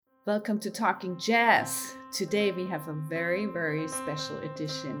Welcome to Talking Jazz. Today we have a very, very special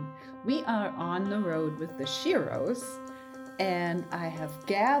edition. We are on the road with the Sheroes, and I have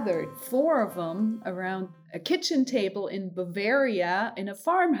gathered four of them around a kitchen table in Bavaria in a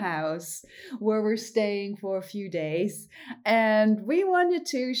farmhouse where we're staying for a few days. And we wanted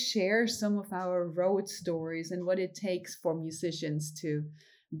to share some of our road stories and what it takes for musicians to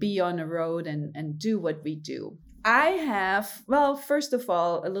be on a road and do what we do. I have, well, first of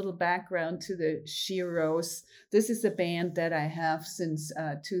all, a little background to the Sheroes. This is a band that I have since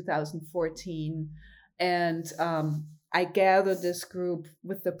 2014. And I gathered this group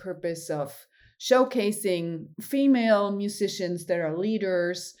with the purpose of showcasing female musicians that are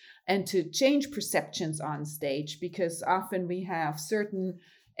leaders and to change perceptions on stage, because often we have certain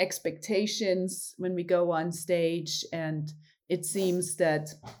expectations when we go on stage, and it seems that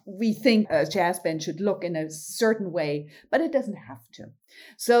we think a jazz band should look in a certain way, but it doesn't have to.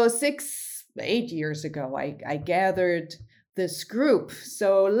 So 8 years ago, I gathered this group.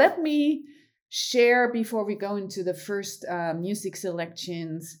 So let me share, before we go into the first music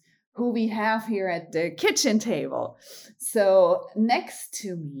selections, who we have here at the kitchen table. So next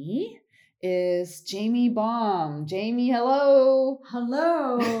to me is Jamie Baum. Jamie, hello.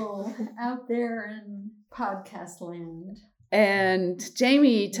 Hello, out there in podcast land. And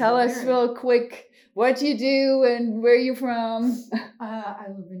Jamie, tell us real quick what you do and where you're from. I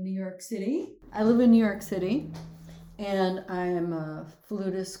live in New York City. And I am a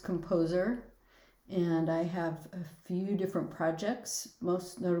flutist composer, and I have a few different projects.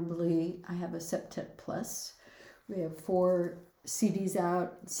 Most notably, I have a Septet Plus. We have 4 CDs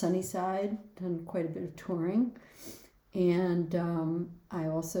out, Sunnyside, done quite a bit of touring. And I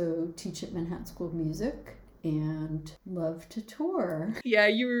also teach at Manhattan School of Music and love to tour. Yeah,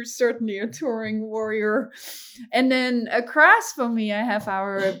 you're certainly a touring warrior. And then across from me, I have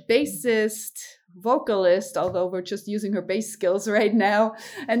our bassist, vocalist, although we're just using her bass skills right now.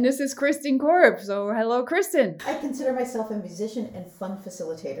 And this is Kristen Korb. So hello, Kristen. I consider myself a musician and fun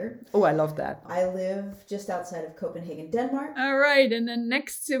facilitator. Oh, I love that. I live just outside of Copenhagen, Denmark. All right. And then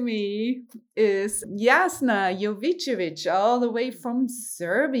next to me is Jasna Jovicevic, all the way from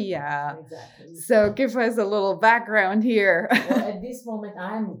Serbia. Exactly. So give us a little background here. Well, at this moment,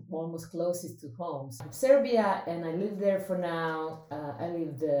 I'm almost closest to home. So I'm Serbia, and I live there for now. I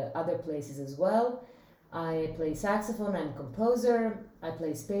lived other places as well. I play saxophone, I'm a composer, I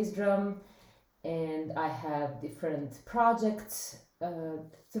play space drum, and I have different projects.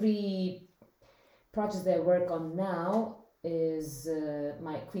 3 projects that I work on now is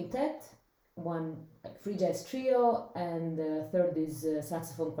my quintet, one free jazz trio, and the third is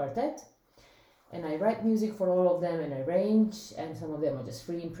saxophone quartet. And I write music for all of them, and I arrange, and some of them are just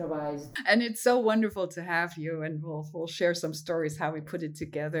free improvised. And it's so wonderful to have you, and we'll share some stories how we put it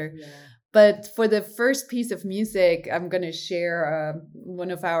together. Yeah. But for the first piece of music, I'm going to share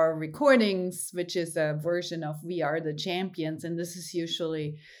one of our recordings, which is a version of We Are the Champions. And this is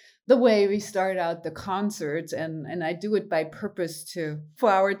usually the way we start out the concerts. And I do it by purpose for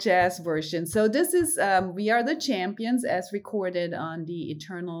our jazz version. So this is We Are the Champions as recorded on the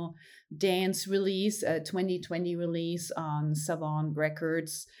Eternal Dance release, a 2020 release on Savant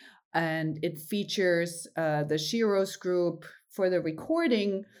Records. And it features the Sheroes group. For the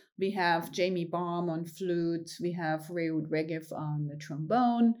recording, we have Jamie Baum on flute, we have Reud Regev on the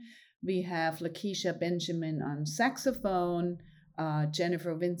trombone, we have Lakeisha Benjamin on saxophone,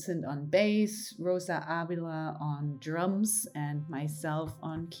 Jennifer Vincent on bass, Rosa Avila on drums, and myself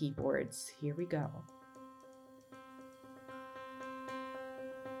on keyboards. Here we go.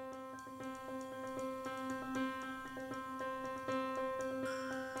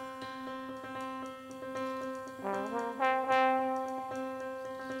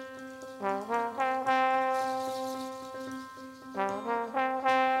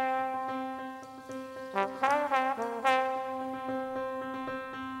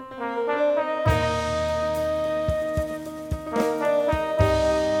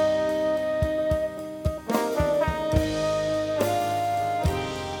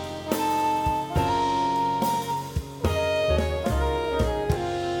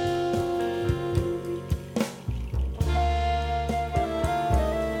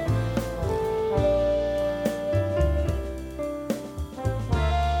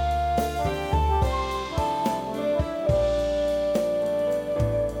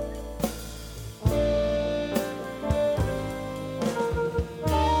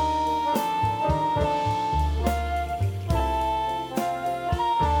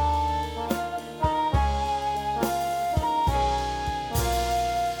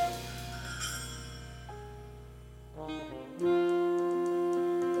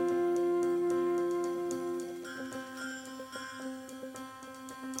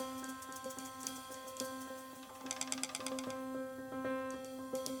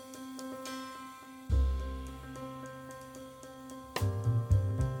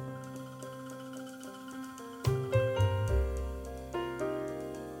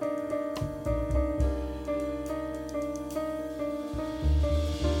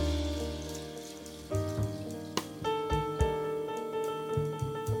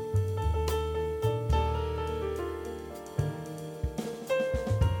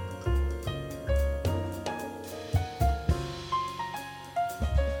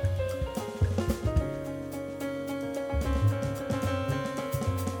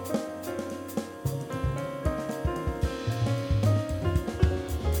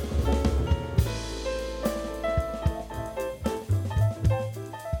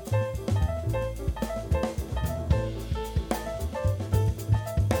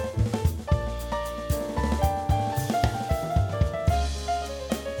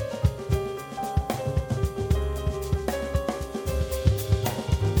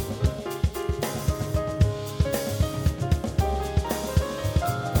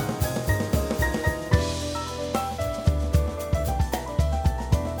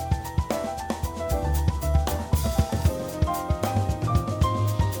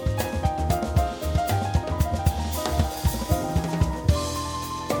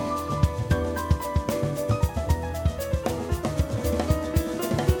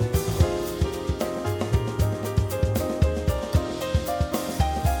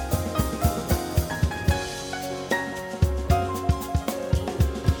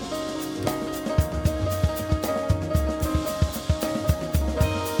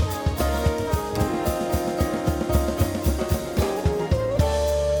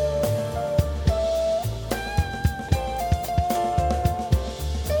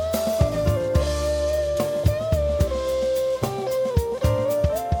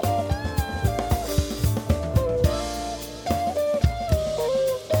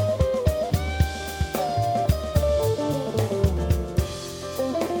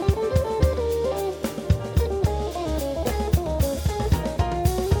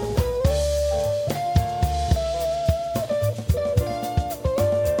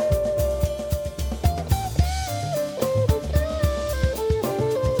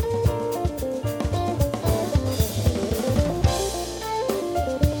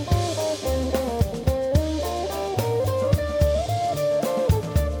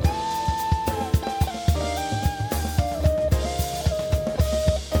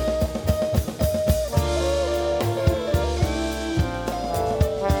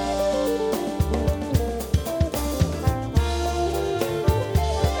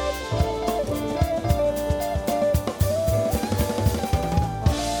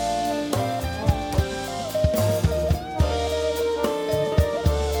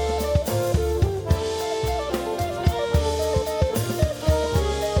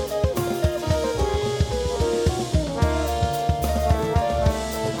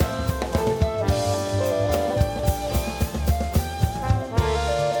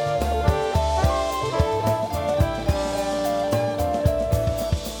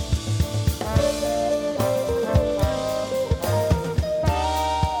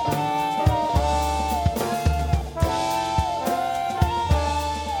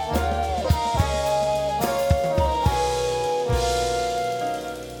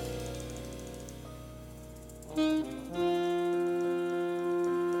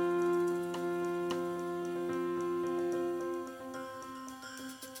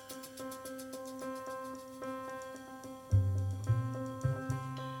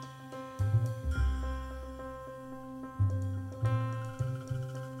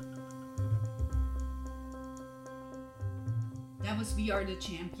 That was We Are the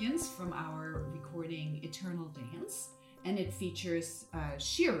Champions from our recording Eternal Dance. And it features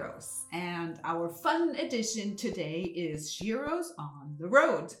Sheroes. And our fun edition today is Sheroes on the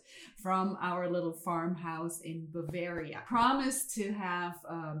Road from our little farmhouse in Bavaria. Promised to have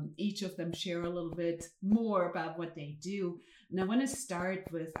each of them share a little bit more about what they do. And I want to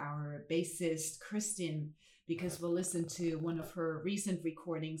start with our bassist, Kristin, because we'll listen to one of her recent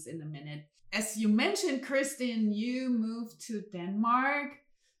recordings in a minute. As you mentioned, Kristin, you moved to Denmark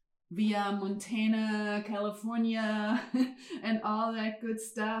via Montana, California, and all that good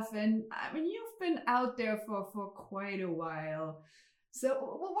stuff. And I mean, you've been out there for quite a while. So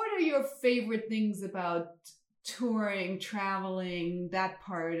what are your favorite things about touring, traveling, that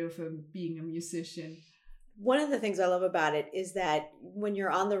part of being a musician? One of the things I love about it is that when you're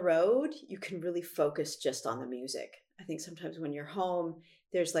on the road, you can really focus just on the music. I think sometimes when you're home,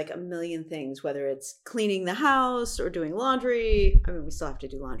 there's like a million things, whether it's cleaning the house or doing laundry. I mean, we still have to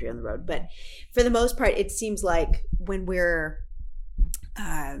do laundry on the road, but for the most part, it seems like when we're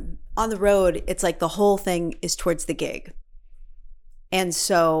on the road, it's like the whole thing is towards the gig. And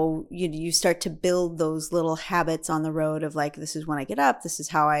so you start to build those little habits on the road of like, this is when I get up, this is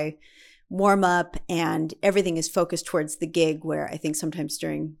how I warm up, and everything is focused towards the gig, where I think sometimes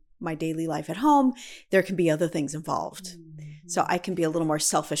during my daily life at home, there can be other things involved. Mm-hmm. So I can be a little more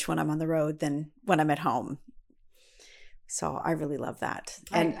selfish when I'm on the road than when I'm at home. So I really love that.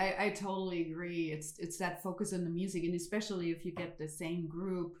 And I totally agree. It's that focus on the music, and especially if you get the same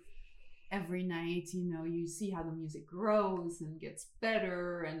group every night, you see how the music grows and gets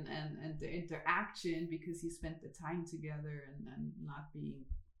better, and the interaction, because you spent the time together and not being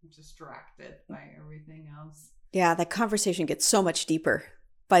distracted by everything else. Yeah, that conversation gets so much deeper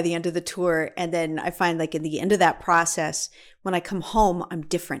by the end of the tour. And then I find like in the end of that process, when I come home, I'm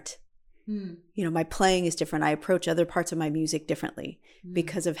different. My playing is different. I approach other parts of my music differently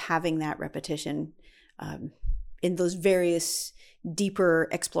because of having that repetition in those various deeper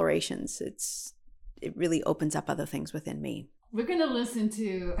explorations. It really opens up other things within me. We're going to listen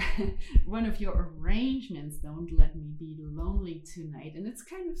to one of your arrangements, Don't Let Me Be Lonely Tonight. And it's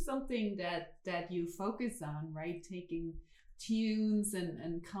kind of something that you focus on, right? Taking tunes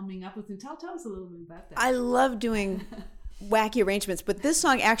and coming up with them. Tell us a little bit about that. I love doing wacky arrangements, but this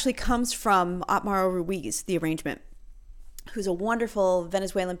song actually comes from Otmar Ruiz, the arrangement, who's a wonderful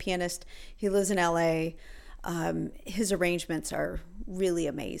Venezuelan pianist. He lives in LA. His arrangements are really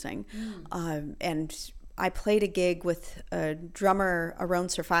amazing. And I played a gig with a drummer, Aron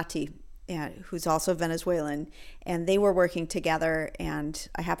Serfati, who's also Venezuelan, and they were working together, and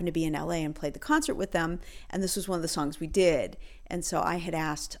I happened to be in LA and played the concert with them, and this was one of the songs we did. And so I had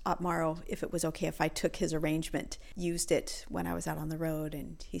asked Otmaro if it was okay if I took his arrangement, used it when I was out on the road,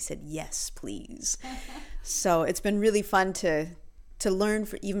 and he said, yes, please. So it's been really fun to learn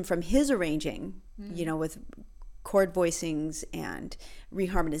even from his arranging, with chord voicings and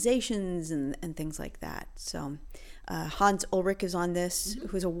reharmonizations and things like that. So Hans Ulrich is on this,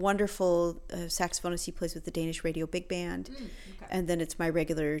 who's a wonderful saxophonist. He plays with the Danish Radio Big Band. Okay. And then it's my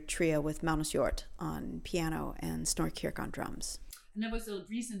regular trio with Magnus Hjort on piano and Snorre Kirk on drums. And that was a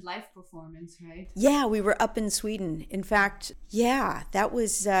recent live performance, right? Yeah, we were up in Sweden. In fact, that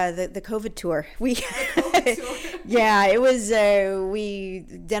was the COVID tour. The COVID tour. Yeah, it was,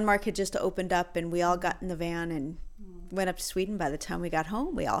 Denmark had just opened up, and we all got in the van and went up to Sweden. By the time we got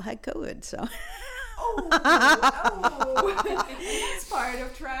home, we all had COVID, so... That's part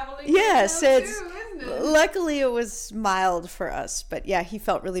of traveling. Yes, too, isn't it? Luckily it was mild for us, but yeah, he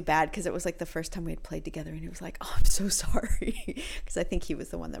felt really bad because it was like the first time we had played together, and he was like, "Oh, I'm so sorry," because I think he was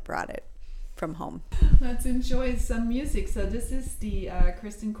the one that brought it from home. Let's enjoy some music. So this is the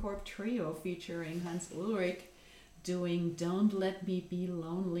Kristin Korp Trio featuring Hans Ulrich doing "Don't Let Me Be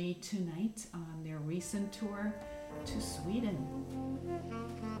Lonely Tonight" on their recent tour to Sweden.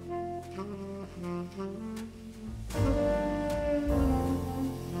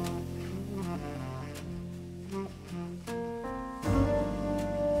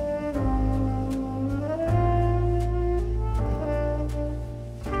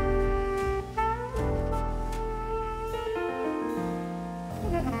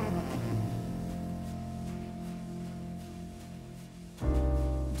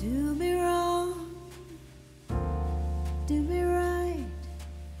 Do me wrong, do me right,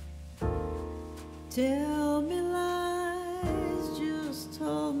 tell me lies, just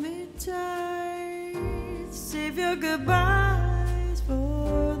hold me tight, save your goodbyes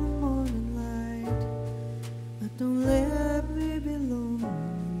for the morning light, but don't let me be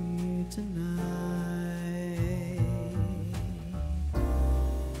lonely tonight.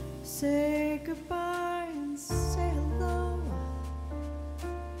 Say goodbye and say hello,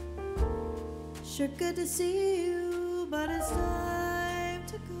 Sure good to see you, but it's time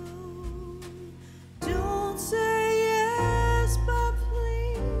to go. Don't say yes, but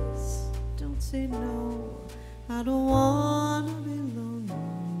please don't say no. I don't wanna be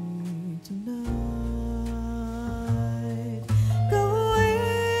lonely tonight. Go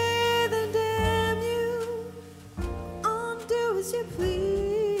away, then damn you. Undo as you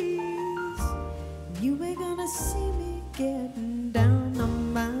please. You ain't gonna see me getting down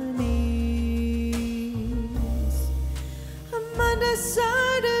on my knees. I'm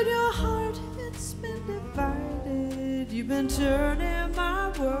undecided, your heart, it's been divided. You've been turning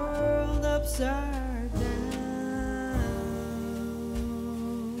my world upside down.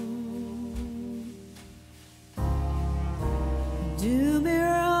 Do me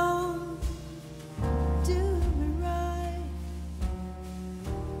wrong, do me right.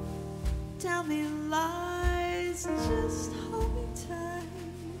 Tell me lies, just hold me tight.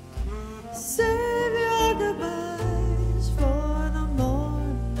 Save your goodbyes for the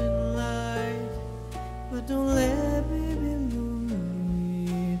morning light, but don't let me be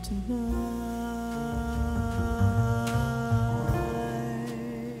lonely tonight.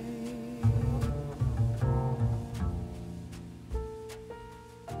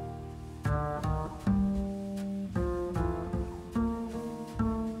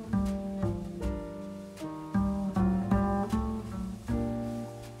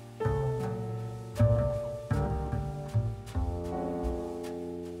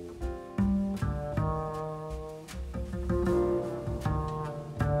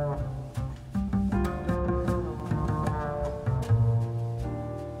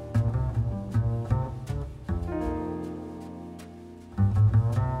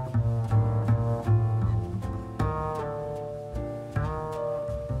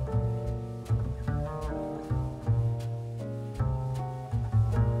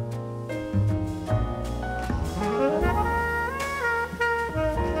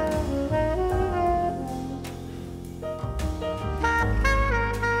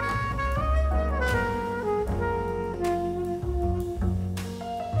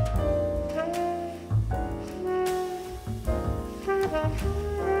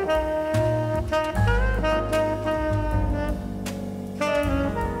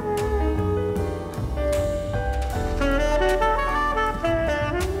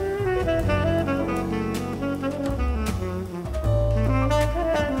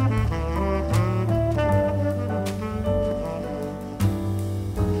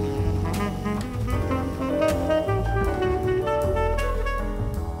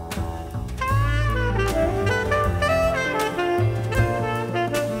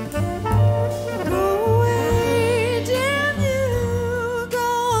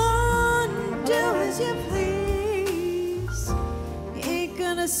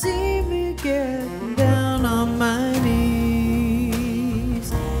 See me get down on my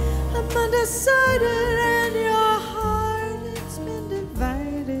knees. I'm undecided and your heart, it's been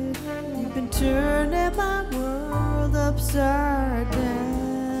divided. You've been turning my world upside down.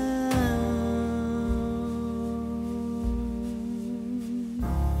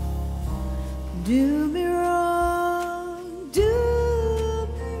 Do me wrong, do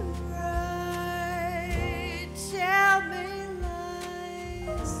me right. Tell me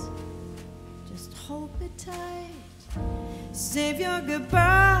just hold me tight. Save your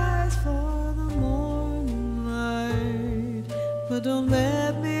goodbyes for the morning light, but don't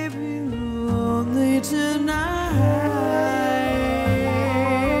let me be lonely tonight.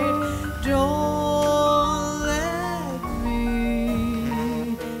 Don't let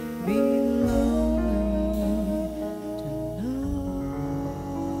me be lonely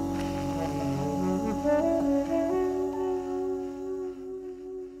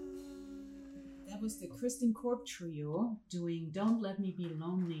That was the Kristen Korb Trio doing Don't Let Me Be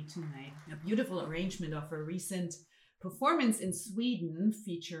Lonely Tonight. A beautiful arrangement of a recent performance in Sweden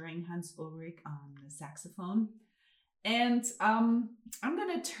featuring Hans Ulrich on the saxophone. And I'm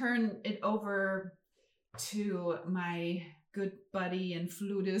going to turn it over to my good buddy and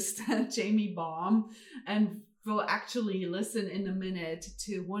flutist, Jamie Baum, and we'll actually listen in a minute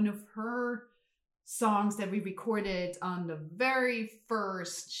to one of her songs that we recorded on the very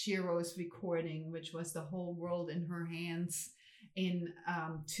first Sheroes recording, which was The Whole World in Her Hands in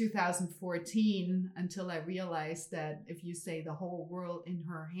 2014, until I realized that if you say The Whole World in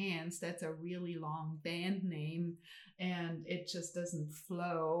Her Hands, that's a really long band name and it just doesn't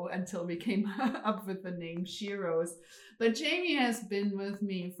flow, until we came up with the name Sheroes. But Jamie has been with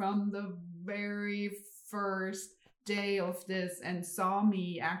me from the very first day of this and saw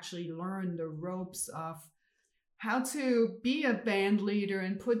me actually learn the ropes of how to be a band leader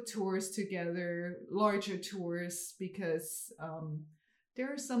and put tours together, larger tours, because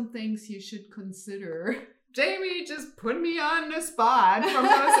there are some things you should consider. Jamie just put me on the spot from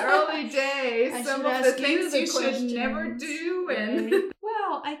those early days. I Some should of the ask you things the you should never questions. do. And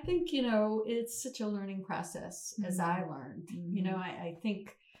Well, I think, it's such a learning process as I learned. I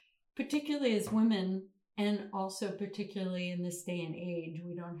think particularly as women, and also particularly in this day and age,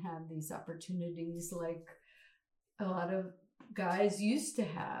 we don't have these opportunities like a lot of guys used to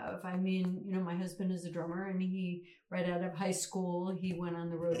have. I mean, my husband is a drummer, and he, right out of high school, he went on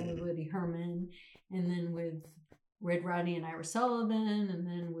the road with Woody Herman, and then with Red Rodney and Ira Sullivan, and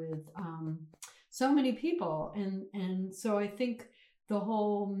then with so many people. And so I think the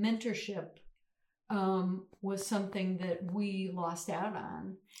whole mentorship was something that we lost out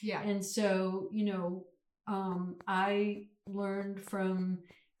on. yeah. And so, I learned from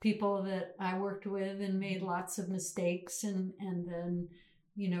people that I worked with and made lots of mistakes, and then,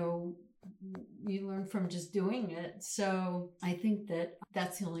 you learn from just doing it. So I think that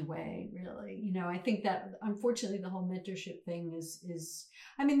that's the only way, really. I think that unfortunately the whole mentorship thing is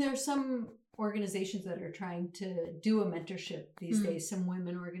I mean, there are some organizations that are trying to do a mentorship these days, some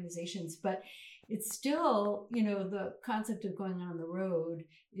women organizations, but it's still, the concept of going on the road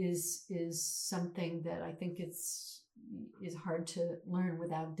is something that I think is hard to learn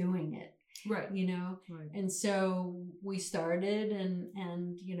without doing it. Right. Right. And so we started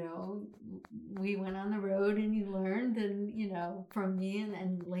and we went on the road, and you learned, and from me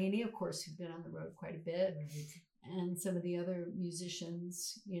and Lainey, of course, who've been on the road quite a bit, and some of the other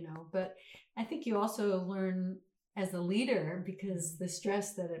musicians, but I think you also learn as a leader, because the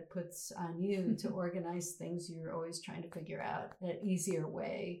stress that it puts on you to organize things, you're always trying to figure out an easier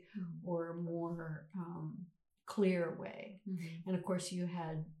way or more clear way. And of course, you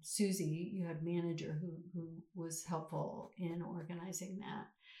had Susie, you had manager who was helpful in organizing that.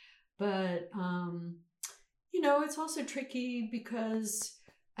 But it's also tricky because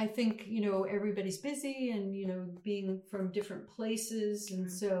I think everybody's busy, and being from different places, and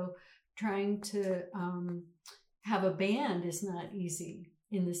so trying to have a band is not easy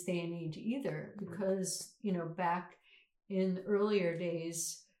in this day and age either, because back in earlier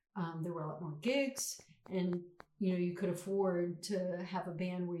days there were a lot more gigs, and you could afford to have a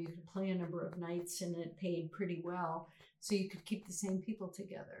band where you could play a number of nights, and it paid pretty well, so you could keep the same people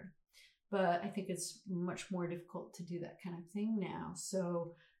together. But I think it's much more difficult to do that kind of thing now.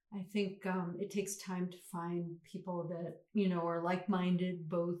 So I think it takes time to find people that are like-minded,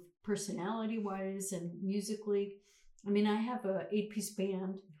 both personality-wise and musically. I mean, I have a 8-piece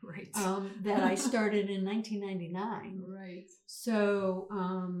band, Right. that I started in 1999. Right. So,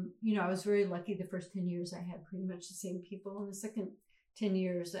 I was very lucky. The first 10 years I had pretty much the same people. And the second 10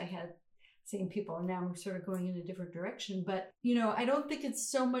 years I had the same people. And now I'm sort of going in a different direction. But, I don't think it's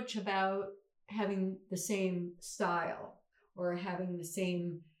so much about having the same style or having the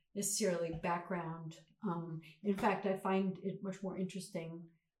same necessarily background. In fact, I find it much more interesting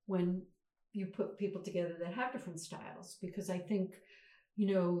when you put people together that have different styles, because I think,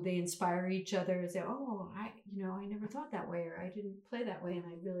 they inspire each other. Say, oh, I never thought that way, or I didn't play that way, and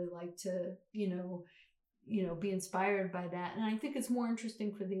I'd really like to, be inspired by that. And I think it's more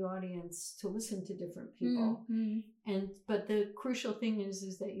interesting for the audience to listen to different people. But the crucial thing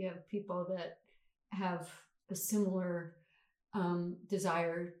is that you have people that have a similar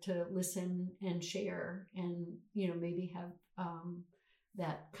desire to listen and share, and maybe have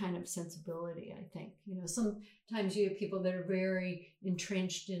that kind of sensibility. I think sometimes you have people that are very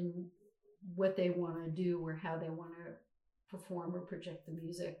entrenched in what they want to do or how they want to perform or project the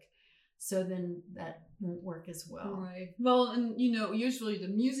music, so then that won't work as well. Right. Well, and usually the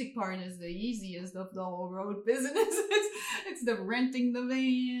music part is the easiest of the whole road business. It's the renting the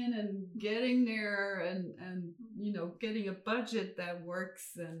van and getting there, and getting a budget that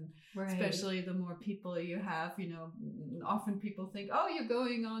works, and especially the more people you have, often people think, oh, you're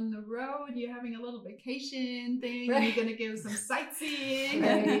going on the road, you're having a little vacation thing, and you're going to give some sightseeing.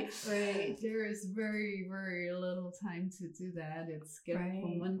 Right. There is very, very little time to do that. It's get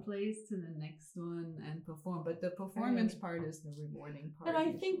from one place to the next one and perform. But the performance part is the rewarding part. But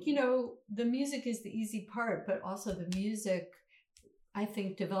I think, the music is the easy part, but also the music, I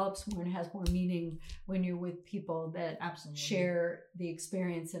think, develops more and has more meaning when you're with people that share the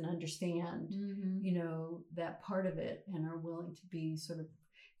experience and understand, that part of it, and are willing to be sort of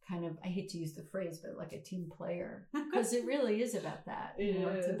kind of, I hate to use the phrase, but like a team player, because it really is about that.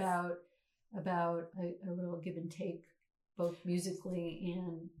 It's about a real give and take, both musically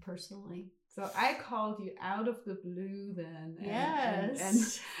and personally. So I called you out of the blue then.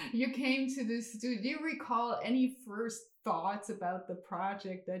 Yes. And you came to the studio. Do you recall any first thoughts about the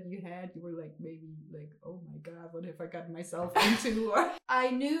project that you had? You were like, maybe like, oh my God, what have I gotten myself into? Or I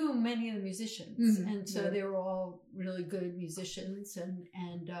knew many of the musicians, Mhm. and so Right. they were all really good musicians. And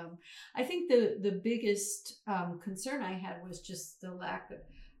I think the biggest concern I had was just the lack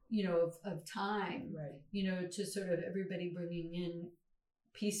of, of time, right. to sort of everybody bringing in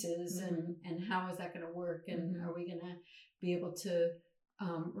pieces and how is that going to work, and Mhm. are we going to be able to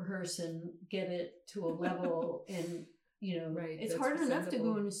rehearse and get it to a level and Right, it's that's hard enough to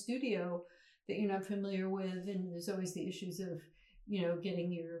presentable. go in a studio that you're not familiar with, and there's always the issues of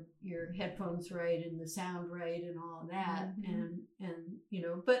getting your headphones right and the sound right and all of that. Mhm.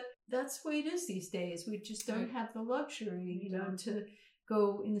 And but that's the way it is these days. We just don't Right. have the luxury We don't. to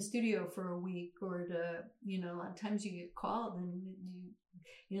go in the studio for a week, or to a lot of times you get called and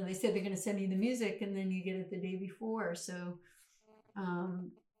they said they're going to send you the music and then you get it the day before. So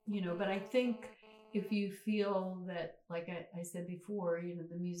but I think if you feel that, like I said before,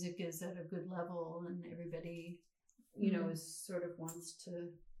 the music is at a good level and everybody is sort of wants to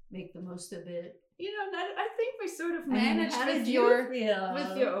make the most of it. I think we sort of I mean, managed how with did your you feel?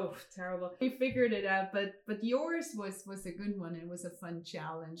 oh, terrible. We figured it out, but yours was a good one. It was a fun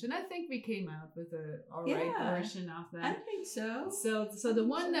challenge, and I think we came out with a all right Yeah, version of I that. think so. So the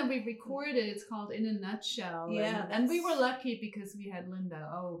one that we recorded, it's called In a Nutshell. Yeah, and we were lucky because we had Linda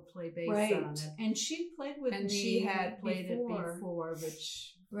play bass on Right, it, and she played with and me. she had played before. it before,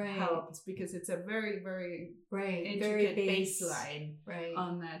 which Right. helped because it's a very very Right, very intricate bass bass line Right.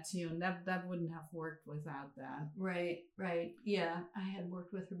 on that tune. That wouldn't have worked without that. Right. Yeah, I had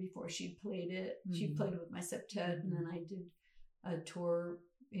worked with her before. She played it. She Mhm. played with my septet, and then I did a tour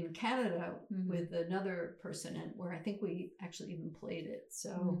in Canada Mhm. with another person, and where I think we actually even played it.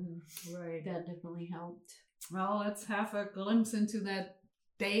 So Right. that definitely helped. Well, let's have a glimpse into that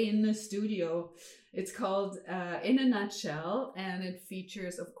day in the studio. It's called In a Nutshell, and it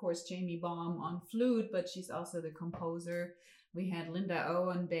features, of course, Jamie Baum on flute, but she's also the composer. We had Linda O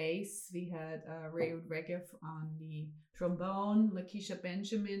on bass. We had Ray Regev on the trombone, Lakeisha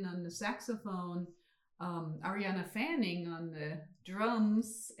Benjamin on the saxophone, Ariana Fanning on the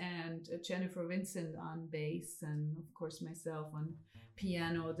drums, and Jennifer Vincent on bass, and of course myself on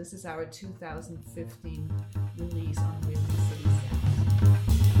piano. This is our 2015 release on Wheeling City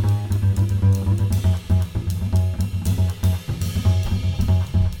Sound.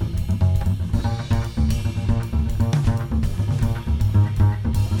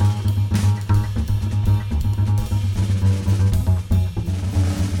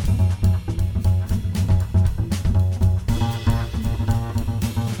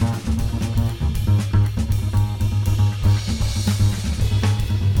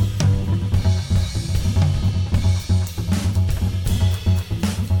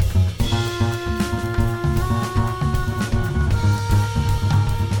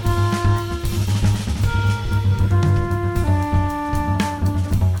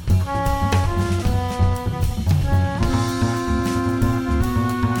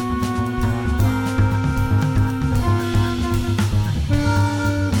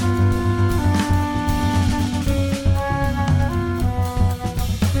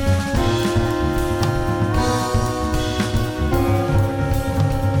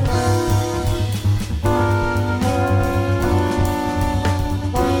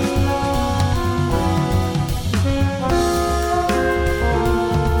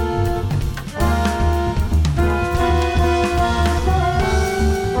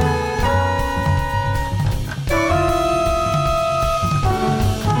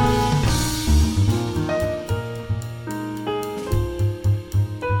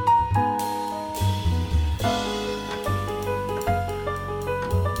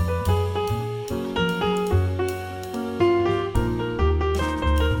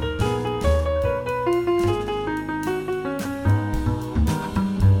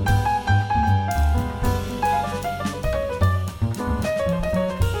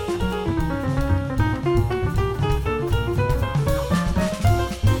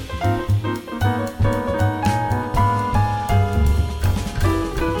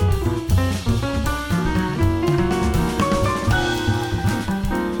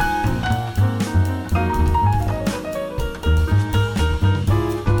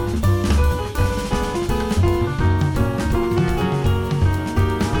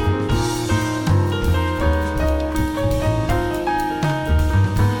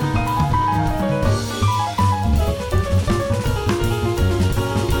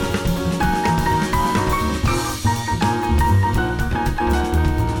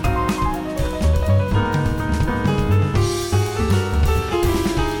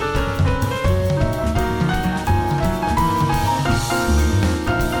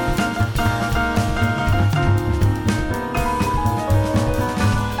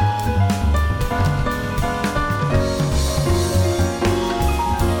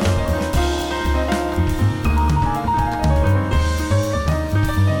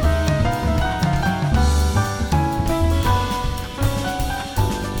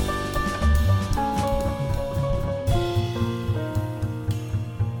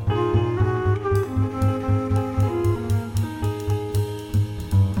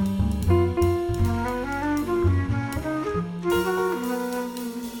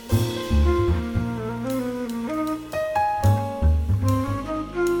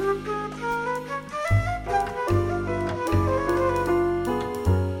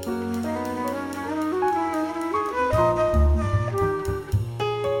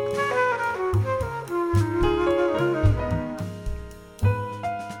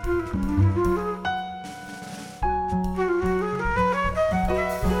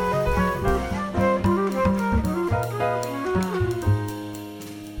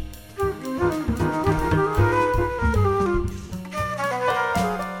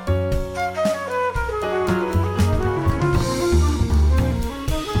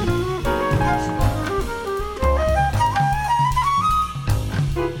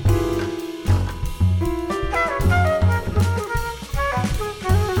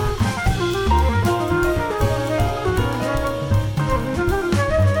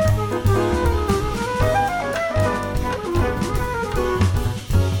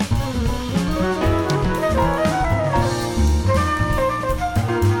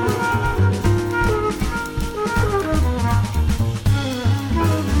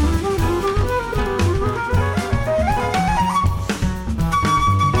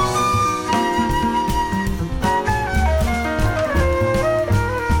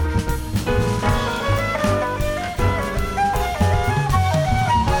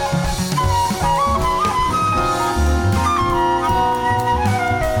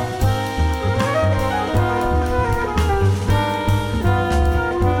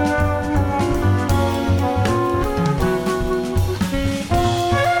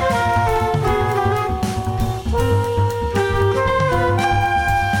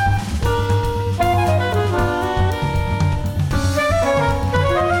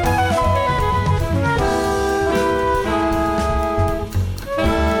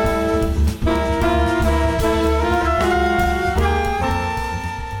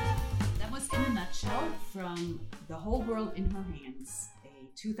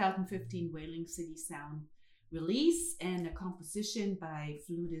 2015 Whaling City Sound release and a composition by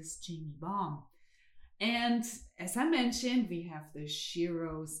flutist Jamie Baum. And as I mentioned, we have the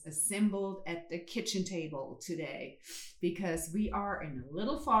Sheroes assembled at the kitchen table today because we are in a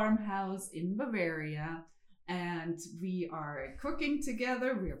little farmhouse in Bavaria and we are cooking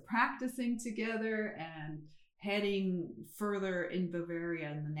together, we are practicing together and heading further in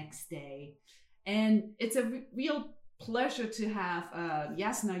Bavaria the next day. And it's a real pleasure to have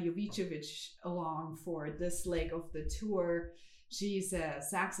Jasna Jovicevic along for this leg of the tour. She's a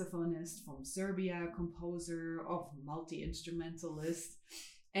saxophonist from Serbia, composer, multi-instrumentalist.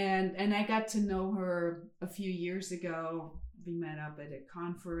 And I got to know her a few years ago. We met up at a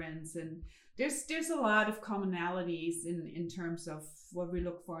conference, and there's a lot of commonalities in terms of what we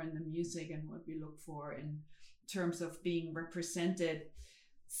look for in the music and what we look for in terms of being represented.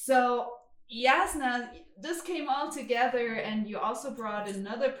 So Jasna, this came all together, and you also brought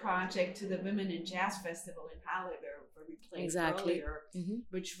another project to the Women in Jazz Festival in Halle, where we played earlier,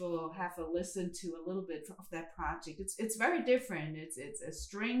 which we'll have a listen to a little bit of that project. It's very different. It's a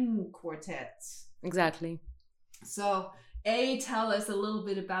string quartet. Exactly. So, tell us a little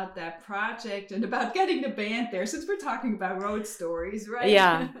bit about that project and about getting the band there, since we're talking about road stories, right?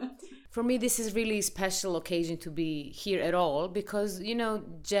 Yeah. For me, this is really a special occasion to be here at all because, you know,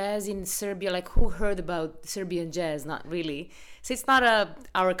 jazz in Serbia, like who heard about Serbian jazz? Not really. So it's not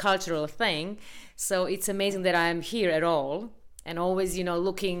our cultural thing. So it's amazing that I'm here at all and always, you know,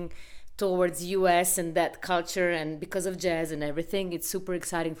 looking towards US and that culture, and because of jazz and everything, it's super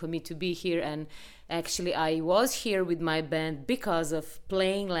exciting for me to be here. And actually, I was here with my band because of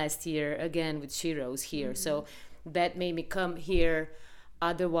playing last year again with Sheroes here. So that made me come here.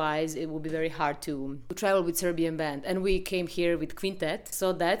 Otherwise, it would be very hard to travel with Serbian band. And we came here with quintet,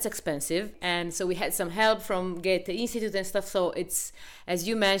 so that's expensive. And so we had some help from Goethe Institute and stuff. So it's, as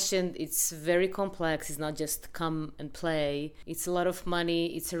you mentioned, it's very complex. It's not just come and play. It's a lot of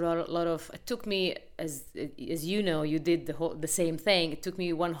money. It's a lot of. It took me, as you know, you did the same thing. It took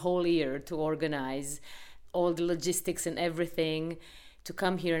me one whole year to organize all the logistics and everything, to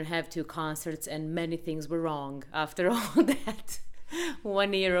come here and have 2 concerts, and many things were wrong after all that.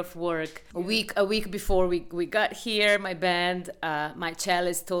 1 year of work. A week before we got here, my band, my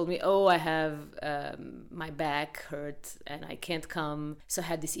cellist told me, I have my back hurt and I can't come. So I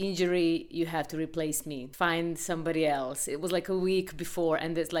had this injury, you have to replace me. Find somebody else. It was like a week before,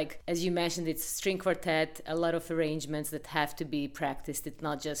 and it's like, as you mentioned, it's string quartet, a lot of arrangements that have to be practiced. It's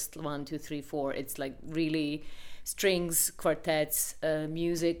not just 1, 2, 3, 4. It's like really strings, quartets,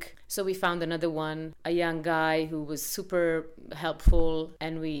 music. So we found another one, a young guy who was super helpful,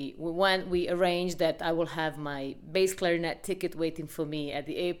 and we arranged that I will have my bass clarinet ticket waiting for me at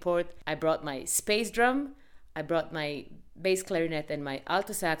the airport. I brought my space drum, I brought my bass clarinet and my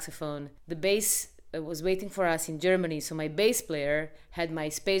alto saxophone. The bass was waiting for us in Germany, so my bass player had my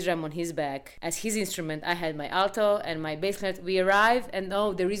space drum on his back as his instrument. I had my alto and my bass clarinet. We arrived and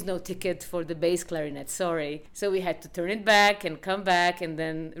there is no ticket for the bass clarinet, sorry. So we had to turn it back and come back and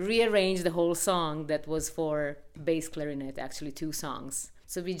then rearrange the whole song that was for bass clarinet, actually 2 songs.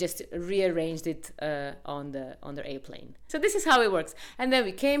 So we just rearranged it on the airplane. So this is how it works. And then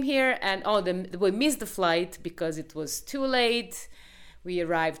we came here and we missed the flight because it was too late. We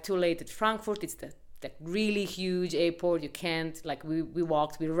arrived too late at Frankfurt. It's the really huge airport. You can't, like, we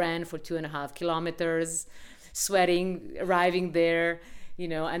ran for 2.5 kilometers, sweating, arriving there, you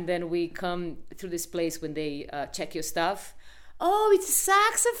know, and then we come through this place when they check your stuff. Oh, it's a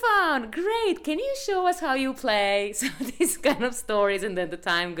saxophone. Great. Can you show us how you play? So these kind of stories, and then the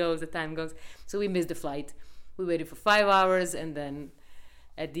time goes. So we missed the flight. We waited for 5 hours, and then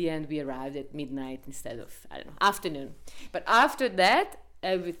at the end we arrived at midnight instead of, afternoon. But after that,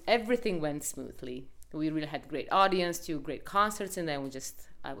 everything went smoothly. We really had great audience, 2 great concerts, and then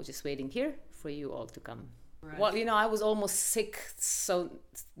I was just waiting here for you all to come. Right. Well, you know, I was almost sick, so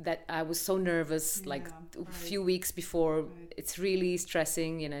that I was so nervous, a few weeks before. Right. It's really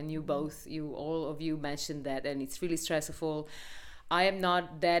stressing, you know, and all of you mentioned that, and it's really stressful. I am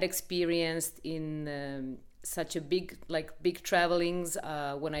not that experienced in such a big travelings.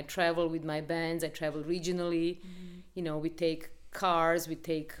 When I travel with my bands, I travel regionally. You know, we take cars, we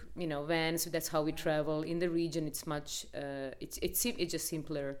take, you know, vans. So that's how we travel. In the region, it's much it's just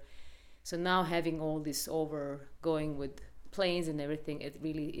simpler. So now having all this going with planes and everything,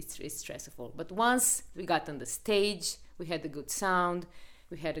 it's stressful. But once we got on the stage, we had a good sound,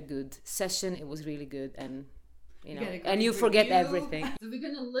 we had a good session. It was really good, and you know, and you forget everything. So we're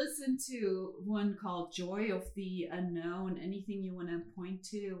gonna listen to one called "Joy of the Unknown." Anything you want to point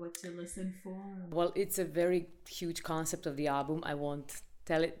to, what to listen for? Well, it's a very huge concept of the album. I won't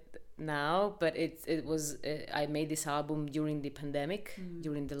tell it now, but it was I made this album during the pandemic,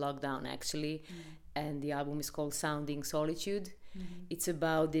 during the lockdown actually, and the album is called Sounding Solitude. It's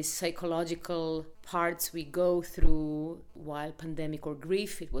about these psychological parts we go through while pandemic or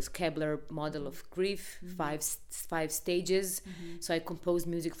grief. It was Kepler model of grief, five stages. So I composed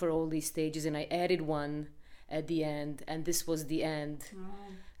music for all these stages, and I added one at the end, and this was the end.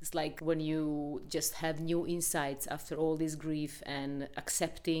 It's like when you just have new insights after all this grief and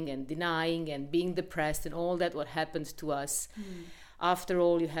accepting and denying and being depressed and all that what happened to us. After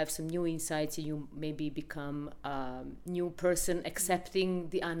all, you have some new insights, you maybe become a new person accepting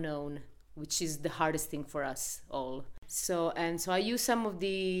the unknown, which is the hardest thing for us all. So I use some of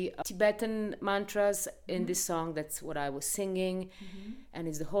the Tibetan mantras in this song. That's what I was singing, and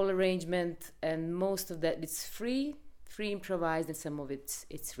it's the whole arrangement, and most of that it's free improvised, and some of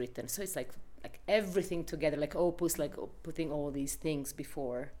it's written. So it's like everything together, like opus, like putting all these things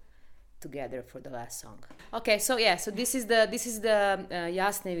before together for the last song. Okay, so this is the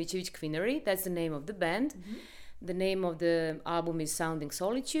Jasne Ivičević Kvinari. That's the name of the band. The name of the album is Sounding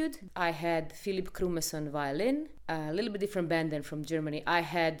Solitude. I had Filip Krumes on violin, a little bit different band than from Germany. I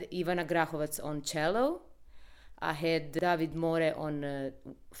had Ivana Grahovac on cello. I had David More on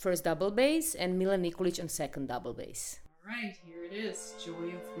first double bass and Milan Nikolic on second double bass. All right, here it is,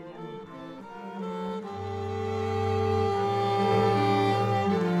 Joy of Freedom.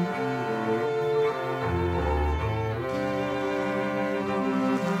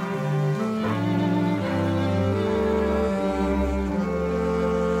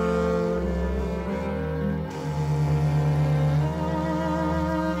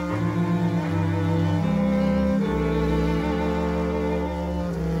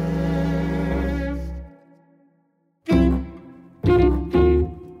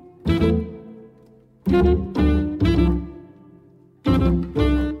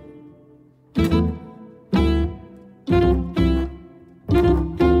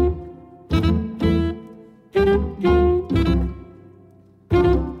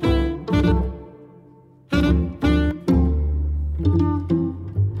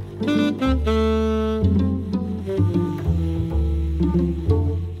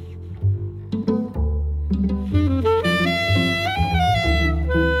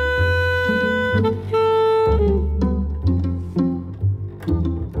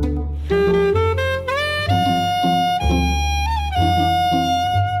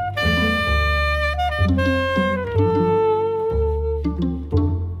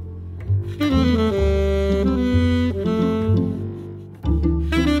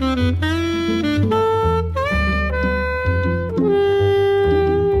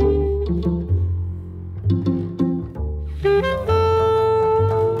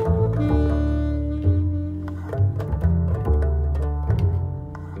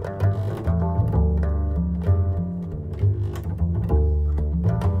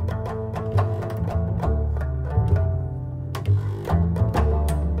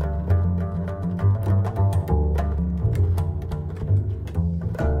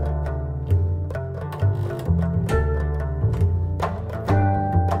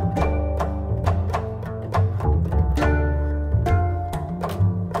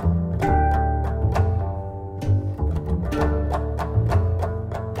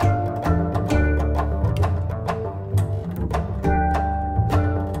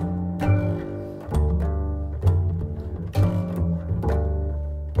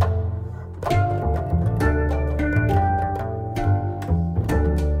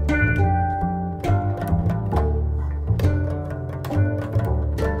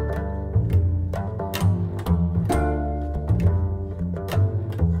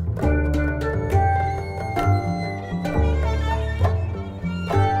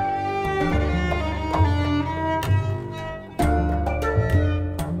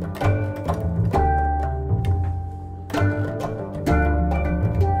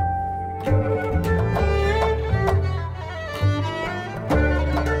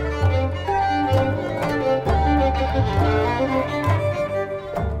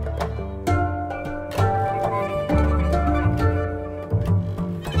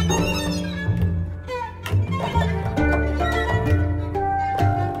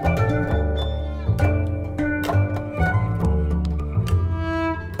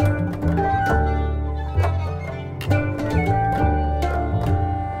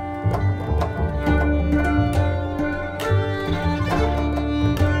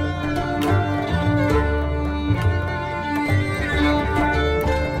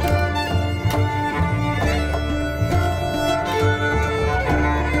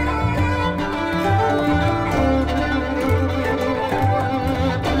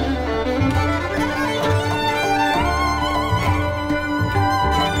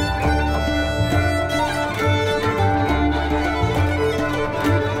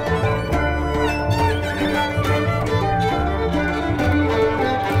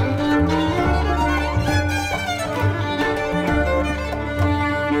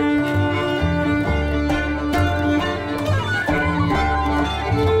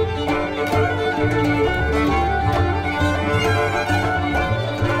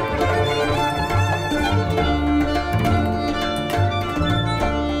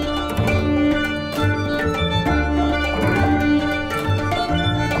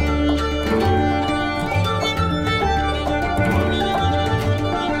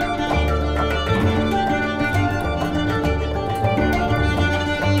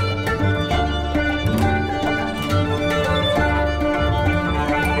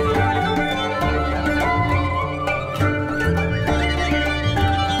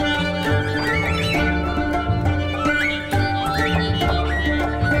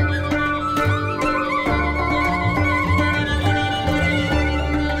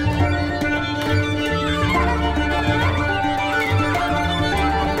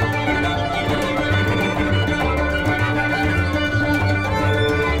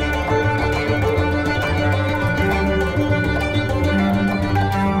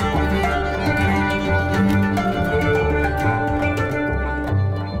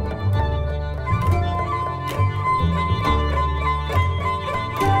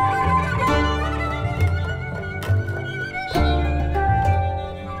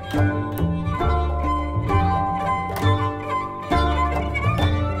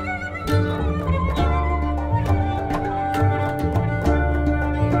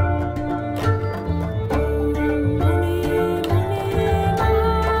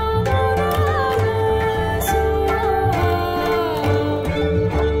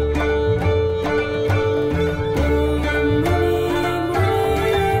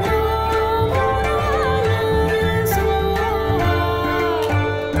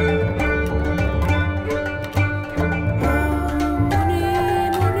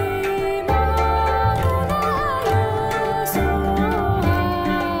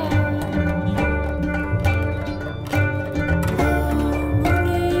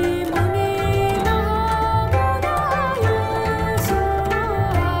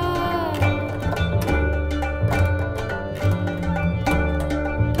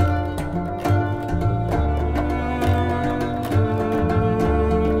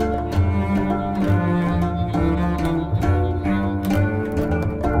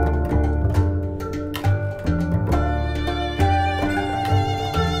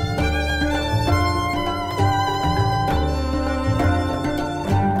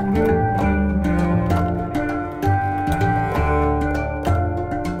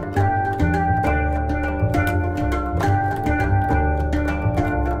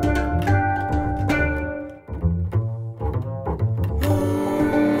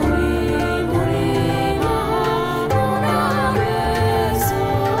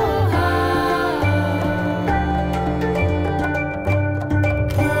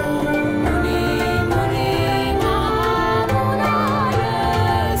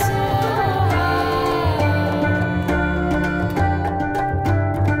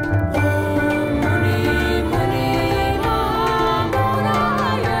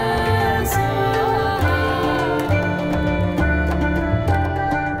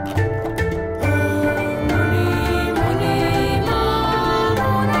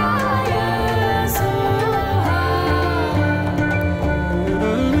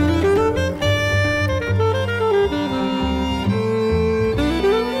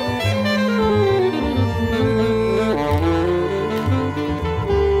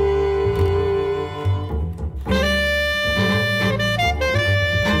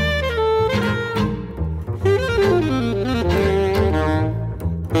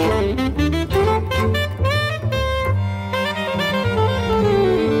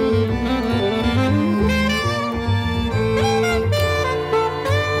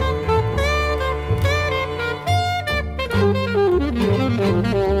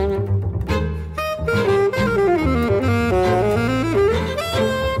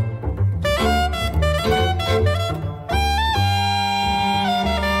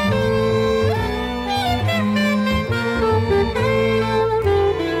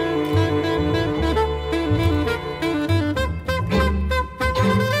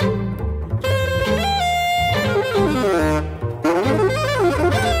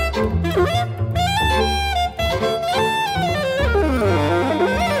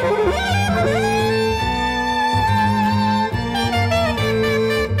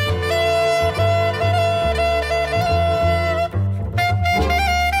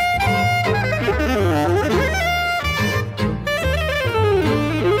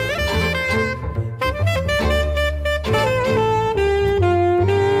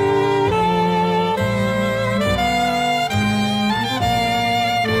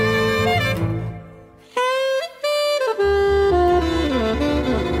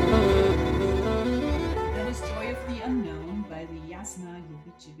 Vesna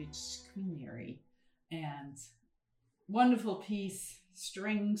Jovicevic Quineri. And wonderful piece,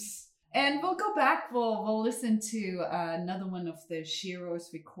 strings. And we'll go back, we'll listen to another one of the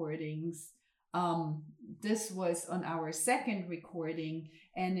Sheroes recordings. This was on our second recording,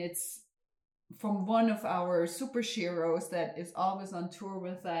 and it's from one of our super Sheroes that is always on tour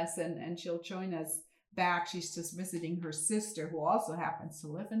with us, and she'll join us back. She's just visiting her sister, who also happens to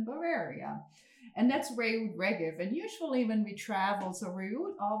live in Bavaria. And that's Reut Regev. And usually when we travel, so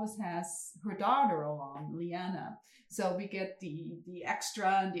Reut always has her daughter along, Liana. So we get the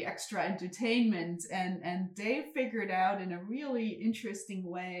extra entertainment. And they figured out in a really interesting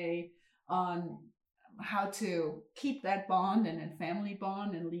way on how to keep that bond and a family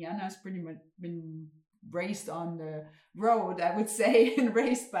bond. And Liana's pretty much been raised on the road, I would say, and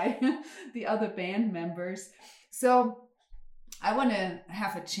raised by the other band members. So I want to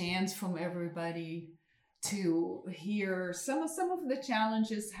have a chance from everybody to hear some of the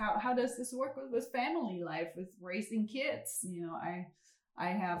challenges. How does this work with family life, with raising kids? You know, I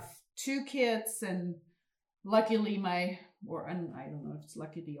have 2 kids, and luckily and I don't know if it's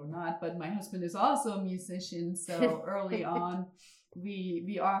luckily or not, but my husband is also a musician. So early on,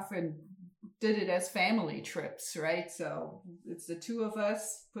 we often did it as family trips, right? So it's the 2 of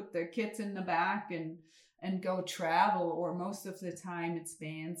us, put their kids in the back and go travel, or most of the time it's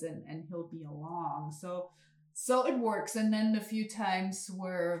bands and he'll be along. So it works. And then a few times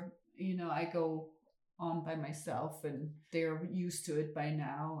where, you know, I go on by myself, and they're used to it by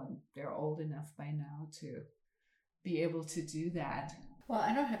now, and they're old enough by now to be able to do that. Well,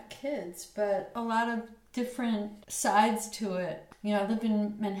 I don't have kids, but a lot of different sides to it. You know, I live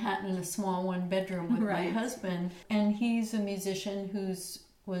in Manhattan in a small 1-bedroom with my husband, and he's a musician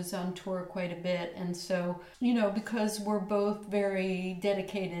was on tour quite a bit. And so, you know, because we're both very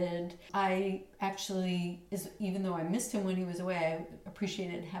dedicated, I actually, even though I missed him when he was away, I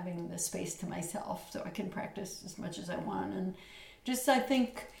appreciated having the space to myself so I can practice as much as I want. And just, I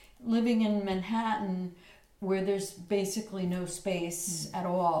think, living in Manhattan, where there's basically no space at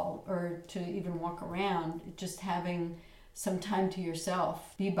all, or to even walk around, just having some time to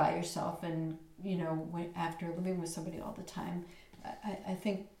yourself, be by yourself, and, you know, after living with somebody all the time, I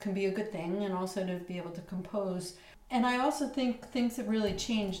think can be a good thing. And also to be able to compose. And I also think things have really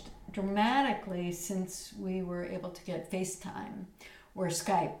changed dramatically since we were able to get FaceTime or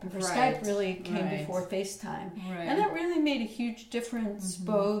Skype. Skype really came before FaceTime. Right. And that really made a huge difference,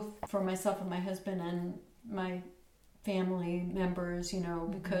 both for myself and my husband and my family members, you know,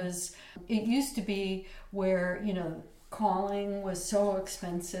 because it used to be where, you know, calling was so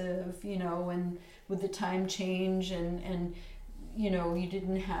expensive, you know, and with the time change and you know, you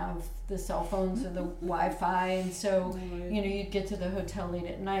didn't have the cell phones or the Wi-Fi, and so, you know, you'd get to the hotel late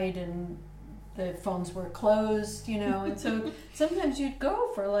at night and the phones were closed, you know, and so sometimes you'd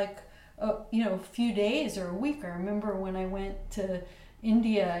go for like, you know, a few days or a week. I remember when I went to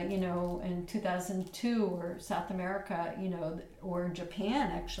India, you know, in 2002, or South America, you know, or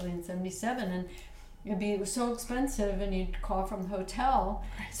Japan actually in 77, and it was so expensive, and you'd call from the hotel,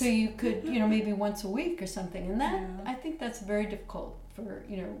 so you could, you know, maybe once a week or something, and that, I think that's very difficult for,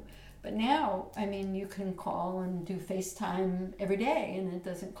 you know, but now, I mean, you can call and do FaceTime every day, and it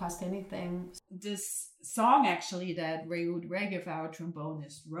doesn't cost anything. This song, actually, that Reut Regev, our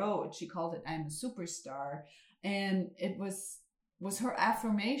trombonist, wrote, she called it "I'm a Superstar," and it was her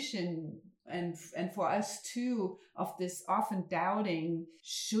affirmation, and for us too, of this often doubting,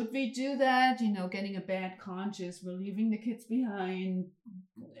 should we do that? You know, getting a bad conscience, we're leaving the kids behind.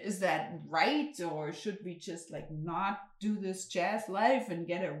 Is that right? Or should we just like not do this jazz life and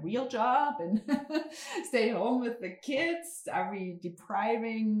get a real job and stay home with the kids? Are we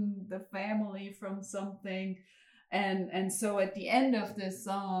depriving the family from something? And so at the end of this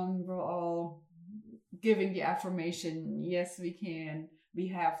song, we're all giving the affirmation, yes, we can, we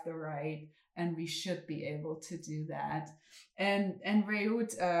have the right, and we should be able to do that. And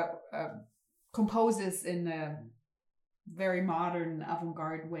Reut composes in a very modern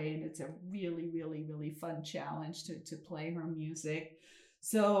avant-garde way, and it's a really, really, really fun challenge to play her music.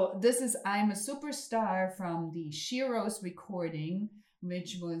 So this is "I'm a Superstar" from the Sheroes recording,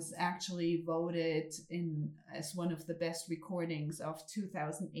 which was actually voted in as one of the best recordings of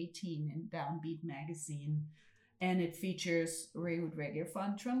 2018 in Downbeat magazine. And it features Reut Regev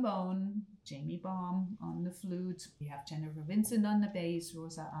on trombone, Jamie Baum on the flute, we have Jennifer Vincent on the bass,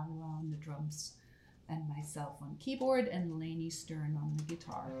 Rosa Alua on the drums, and myself on keyboard, and Lainey Stern on the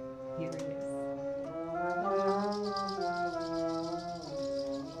guitar. Here it is.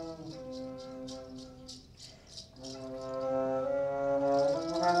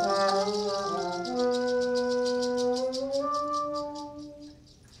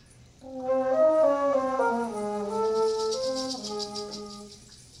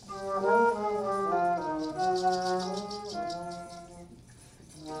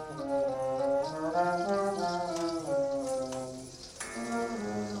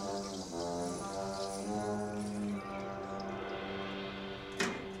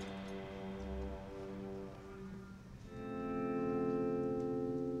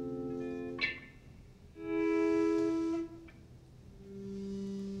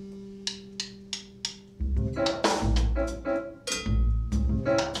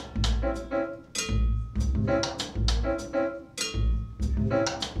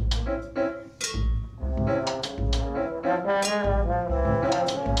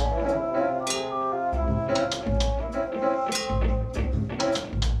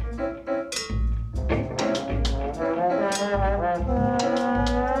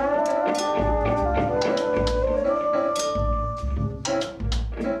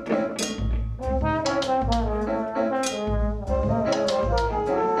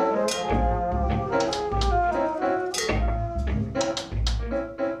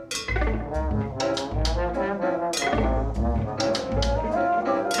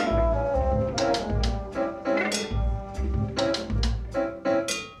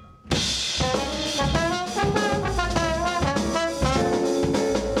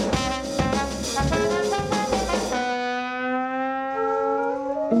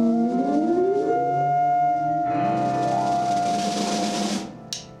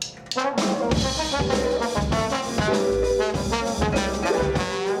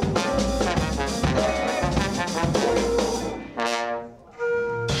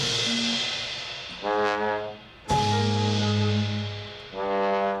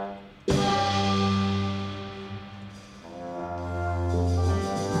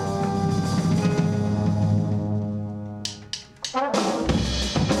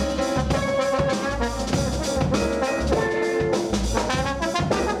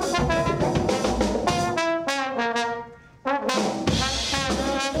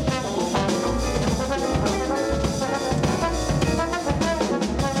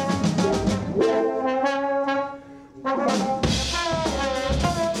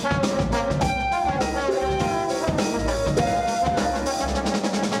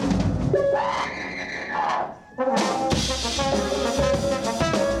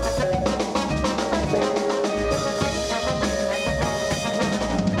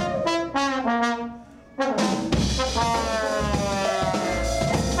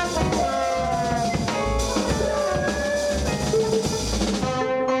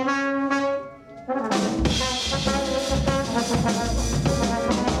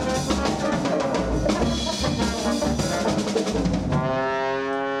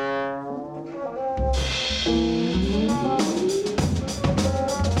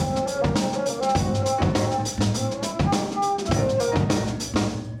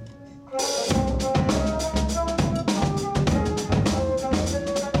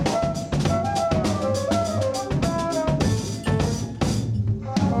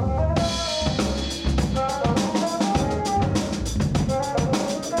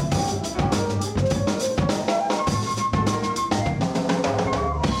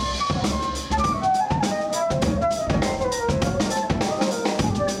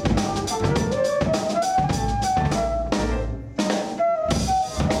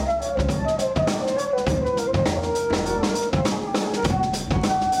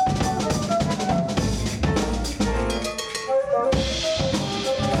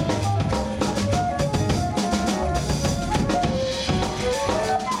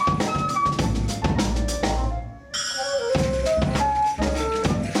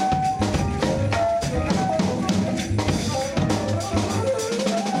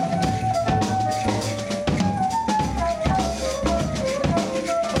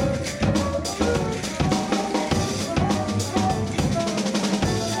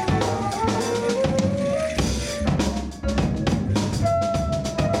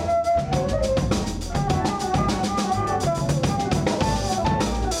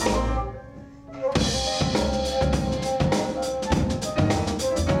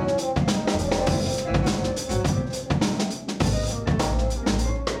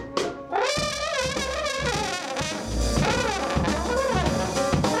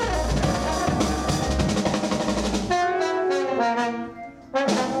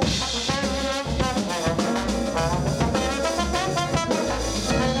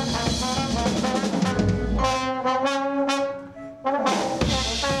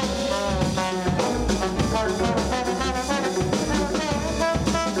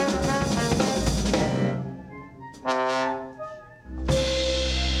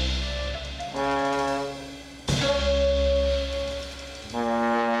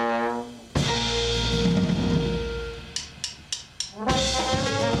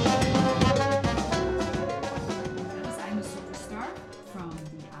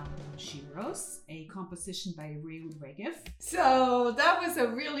 composition by Ray Regev. So that was a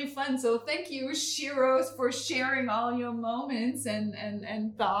really fun. So thank you, Sheroes, for sharing all your moments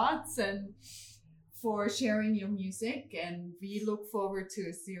and thoughts, and for sharing your music. And we look forward to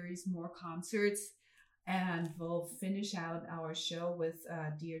a series more concerts. And we'll finish out our show with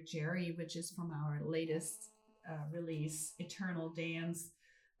Dear Jerry, which is from our latest release, Eternal Dance.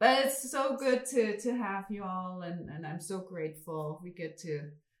 But it's so good to have you all, and I'm so grateful we get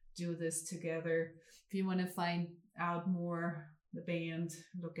to do this together. If you want to find out more, the band,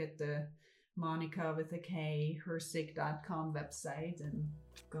 look at the Monica with a K, hersick.com website and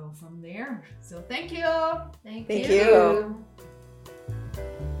go from there. So thank you. Thank you.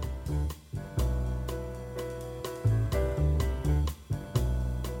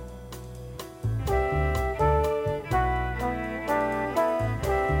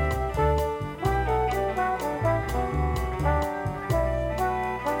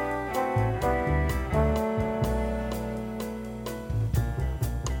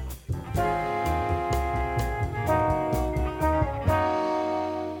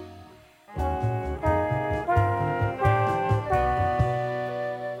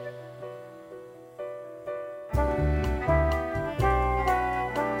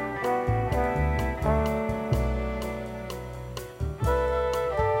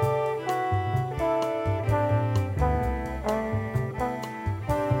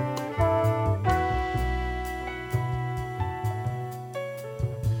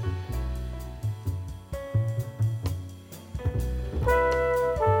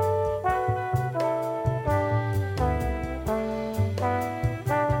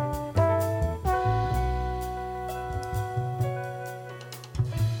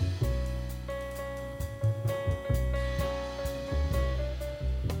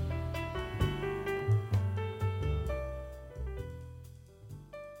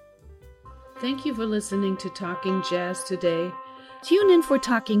 Thank you for listening to Talking Jazz today. Tune in for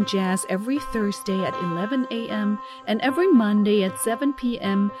Talking Jazz every Thursday at 11 a.m. and every Monday at 7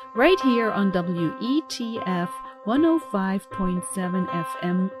 p.m. right here on WETF 105.7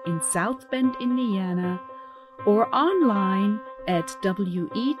 FM in South Bend, Indiana, or online at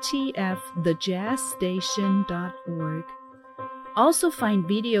WETFthejazzstation.org. Also find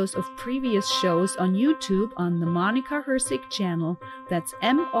videos of previous shows on YouTube on the Monica Herzig channel. That's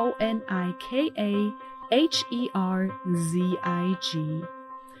MONIKAHERZIG.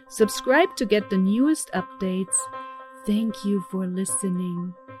 Subscribe to get the newest updates. Thank you for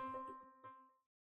listening.